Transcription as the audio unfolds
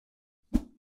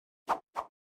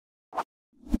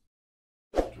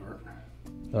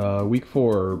Week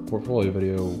 4 portfolio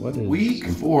video. What is Week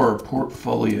 4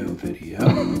 portfolio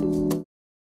video?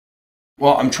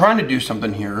 Well, I'm trying to do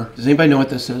something here. Does anybody know what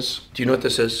this is? Do you know what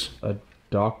this is? a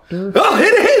doctor? Oh,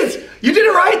 it is! You did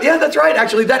it right! Yeah, that's right.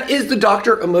 Actually, that is the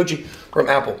doctor emoji from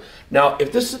Apple. Now,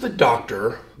 if this is the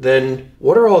doctor, then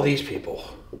what are all these people?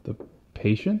 The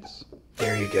patients?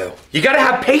 There you go. You gotta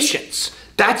have patience.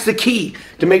 That's the key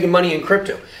to making money in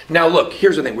crypto. Now look,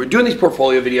 here's the thing. We're doing these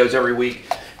portfolio videos every week,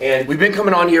 and we've been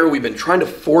coming on here, we've been trying to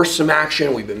force some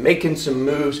action, we've been making some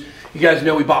moves. You guys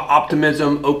know we bought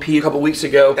Optimism OP a couple weeks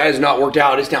ago. That has not worked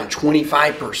out. It's down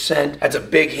 25%. That's a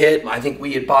big hit. I think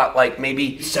we had bought like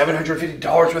maybe $750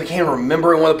 worth. I can't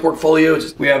remember in one of the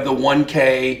portfolios. We have the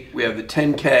 1K, we have the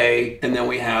 10K, and then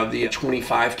we have the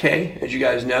 25K, as you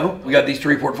guys know. We got these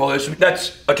 3 portfolios. So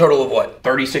that's a total of what?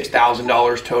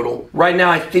 $36,000 total. Right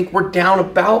now, I think we're down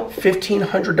about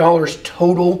 $1,500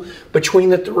 total between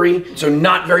the 3. So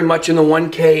not very much in the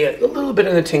 1K, a little bit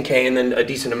in the 10K, and then a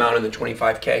decent amount in the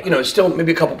 25K. You know, it's still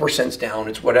maybe a couple percents down,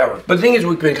 it's whatever. But the thing is,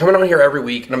 we've been coming on here every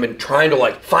week, and I've been trying to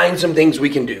like find some things we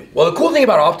can do. Well, the cool thing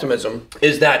about Optimism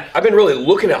is that I've been really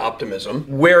looking at Optimism,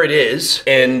 where it is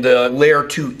in the layer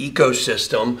 2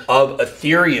 ecosystem of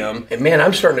Ethereum. And man,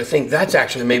 I'm starting to think that's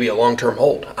actually maybe a long-term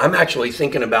hold. I'm actually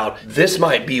thinking about this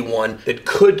might be one that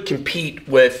could compete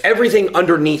with everything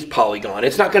underneath Polygon.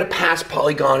 It's not gonna pass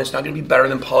Polygon, it's not gonna be better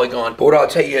than Polygon. But what I'll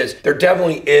tell you is there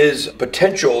definitely is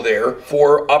potential there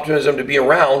for Optimism to be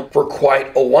around for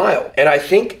quite a while. And I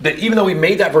think that even though we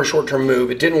made that for a short-term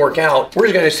move, it didn't work out, we're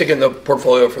just gonna stick in the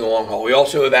portfolio for the long haul. We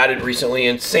also have added recently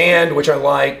in Sand, which I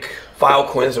like.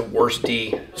 Filecoin is a worse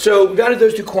D. So we've added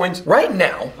those 2 coins. Right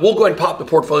now, we'll go ahead and pop the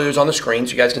portfolios on the screen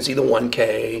so you guys can see the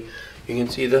 1K, you can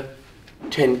see the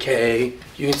 10K,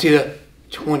 you can see the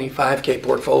 25K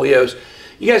portfolios.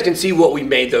 You guys can see what we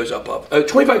made those up of. A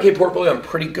 25K portfolio I'm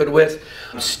pretty good with.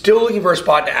 I'm still looking for a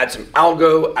spot to add some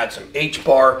algo, add some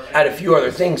HBAR, add a few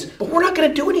other things, but we're not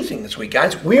gonna do anything this week,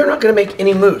 guys. We are not gonna make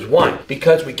any moves. Why?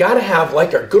 Because we gotta have,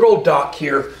 like our good old doc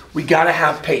here, we gotta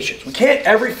have patience. We can't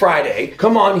every Friday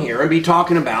come on here and be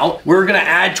talking about, we're gonna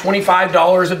add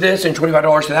 $25 of this and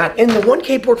 $25 to that. In the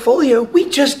 1K portfolio, we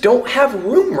just don't have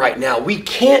room right now. We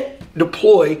can't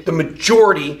deploy the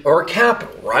majority of our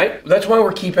capital, right? That's why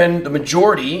we're keeping the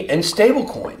majority in stable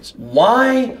coins.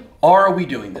 Why are we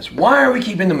doing this? Why are we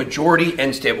keeping the majority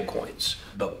in stable coins?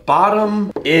 The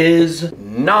bottom is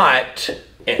not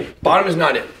in. Bottom is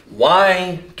not in.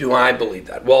 Why do I believe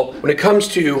that? Well, when it comes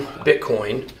to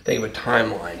Bitcoin, think of a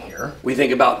timeline here. We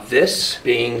think about this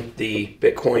being the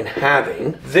Bitcoin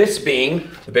halving, this being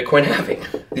the Bitcoin halving.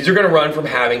 These are gonna run from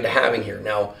halving to halving here.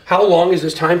 Now, how long is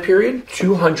this time period?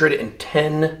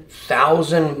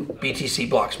 210,000 BTC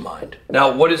blocks mined. Now,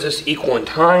 what does this equal in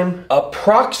time?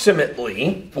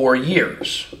 Approximately 4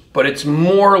 years, but it's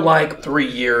more like 3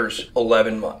 years,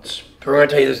 11 months. We're gonna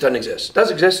tell you this doesn't exist. It does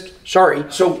exist, sorry.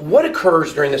 So what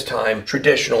occurs during this time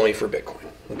traditionally for Bitcoin,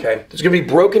 okay? It's gonna be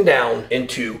broken down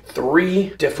into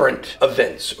 3 different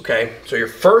events, okay? So your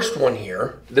first one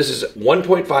here, this is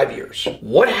 1.5 years.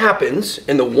 What happens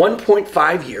in the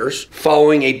 1.5 years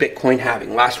following a Bitcoin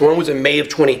halving? Last one was in May of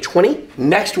 2020.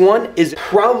 Next one is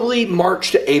probably March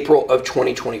to April of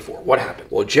 2024. What happened?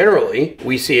 Well, generally,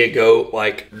 we see it go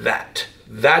like that.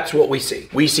 That's what we see.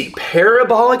 We see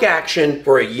parabolic action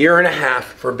for 1.5 years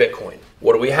for Bitcoin.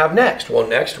 What do we have next? Well,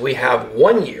 next we have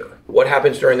 1 year. What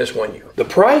happens during this 1 year? The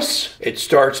price, it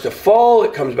starts to fall,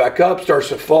 it comes back up, starts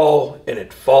to fall, and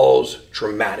it falls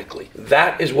dramatically.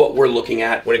 That is what we're looking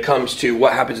at when it comes to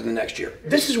what happens in the next year.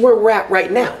 This is where we're at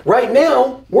right now. Right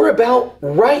now, we're about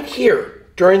right here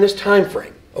during this time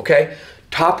frame, okay?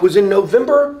 Top was in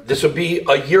November. This will be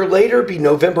a year later, be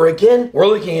November again. We're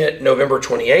looking at November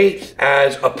 28th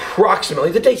as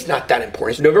approximately, the date's not that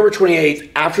important. It's November 28th,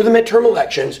 after the midterm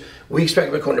elections, we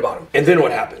expect Bitcoin to bottom. And then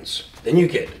what happens? Then you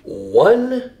get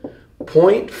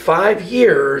 1.5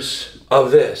 years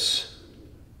of this.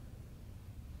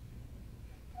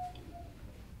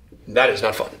 That is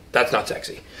not fun. That's not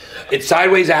sexy. It's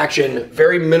sideways action,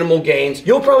 very minimal gains.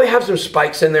 You'll probably have some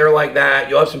spikes in there like that.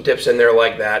 You'll have some dips in there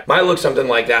like that. Might look something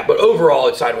like that, but overall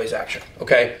it's sideways action,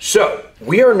 okay? So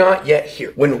we are not yet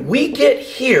here. When we get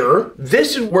here,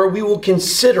 this is where we will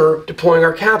consider deploying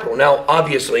our capital. Now,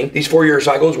 obviously, these 4-year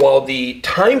cycles, while the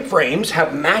time frames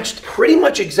have matched pretty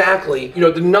much exactly, you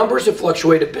know, the numbers have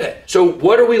fluctuated a bit. So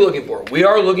what are we looking for? We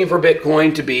are looking for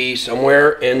Bitcoin to be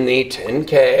somewhere in the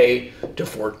 10K to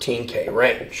 14K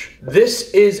range. watch.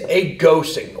 This is a go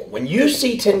signal. When you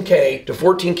see 10K to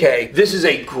 14K, this is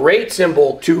a great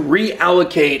symbol to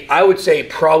reallocate, I would say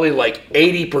probably like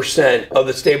 80% of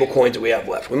the stable coins that we have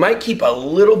left. We might keep a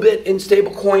little bit in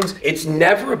stable coins. It's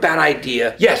never a bad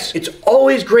idea. Yes, it's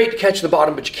always great to catch the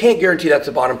bottom, but you can't guarantee that's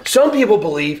the bottom. Some people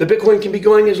believe the Bitcoin can be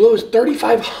going as low as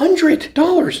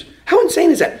 $3,500. How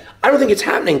insane is that? I don't think it's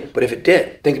happening, but if it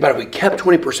did, think about it, if we kept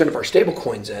 20% of our stable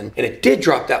coins in and it did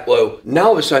drop that low, now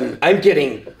all of a sudden I'm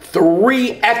getting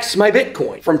 3x my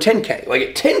Bitcoin from 10K. Like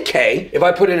at 10K, if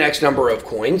I put in X number of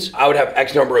coins, I would have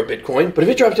X number of Bitcoin. But if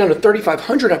it drops down to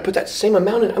 3,500, I put that same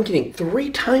amount in, I'm getting 3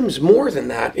 times more than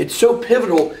that. It's so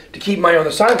pivotal to keep money on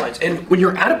the sidelines. And when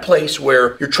you're at a place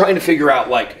where you're trying to figure out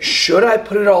like, should I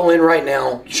put it all in right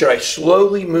now? Should I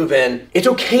slowly move in? It's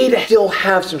okay to still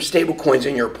have some stable coins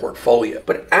in your portfolio.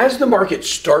 But as the market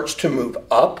starts to move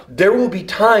up, there will be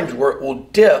times where it will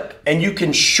dip and you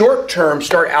can short term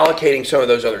start allocating some of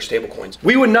those other stable coins.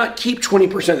 We would not keep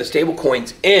 20% of the stable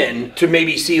coins in to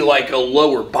maybe see like a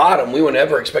lower bottom. We would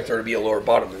never expect there to be a lower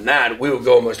bottom than that. We would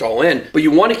go almost all in, but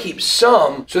you want to keep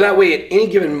some so that way at any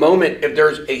given moment, if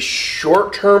there's a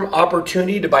short term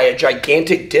opportunity to buy a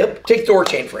gigantic dip, take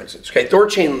Thorchain for instance. Okay,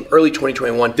 Thorchain early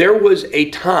 2021, there was a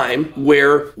time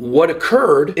where what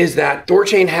occurred is that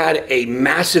Thorchain had a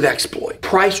massive exploit.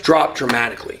 Price dropped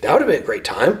dramatically. That would have been a great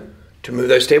time to move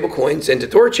those stable coins into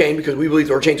Thorchain because we believe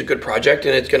Thorchain's a good project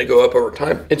and it's going to go up over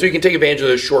time. And so you can take advantage of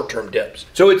those short-term dips.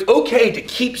 So it's okay to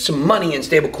keep some money in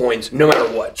stable coins no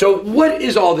matter what. So what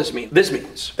does all this mean? This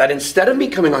means that instead of me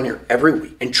coming on here every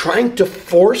week and trying to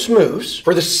force moves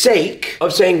for the sake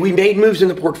of saying we made moves in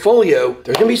the portfolio,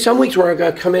 there's going to be some weeks where I'm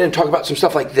going to come in and talk about some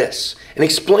stuff like this and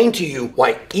explain to you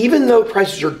why even though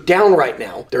prices are down right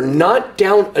now, they're not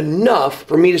down enough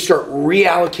for me to start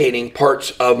reallocating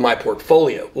parts of my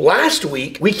portfolio. Last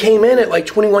week, we came in at like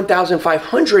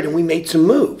 21,500 and we made some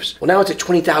moves. Well, now it's at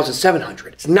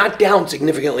 20,700. It's not down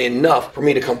significantly enough for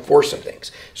me to come force some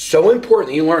things. So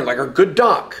important that you learn, like our good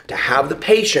doc, to have the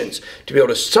patience to be able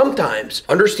to sometimes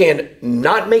understand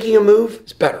not making a move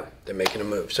is better than making a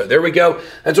move. So there we go.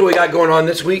 That's what we got going on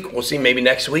this week. We'll see maybe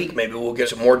next week. Maybe we'll get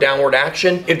some more downward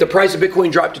action. If the price of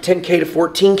Bitcoin dropped to 10K to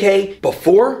 14K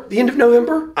before the end of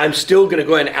November, I'm still going to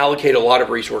go ahead and allocate a lot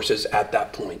of resources at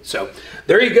that point. So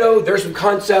there you go. There's some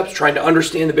concepts trying to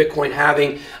understand the Bitcoin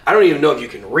halving. I don't even know if you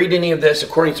can read any of this.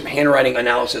 According to some handwriting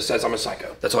analysis says I'm a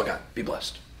psycho. That's all I got. Be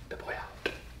blessed. BitBoy out.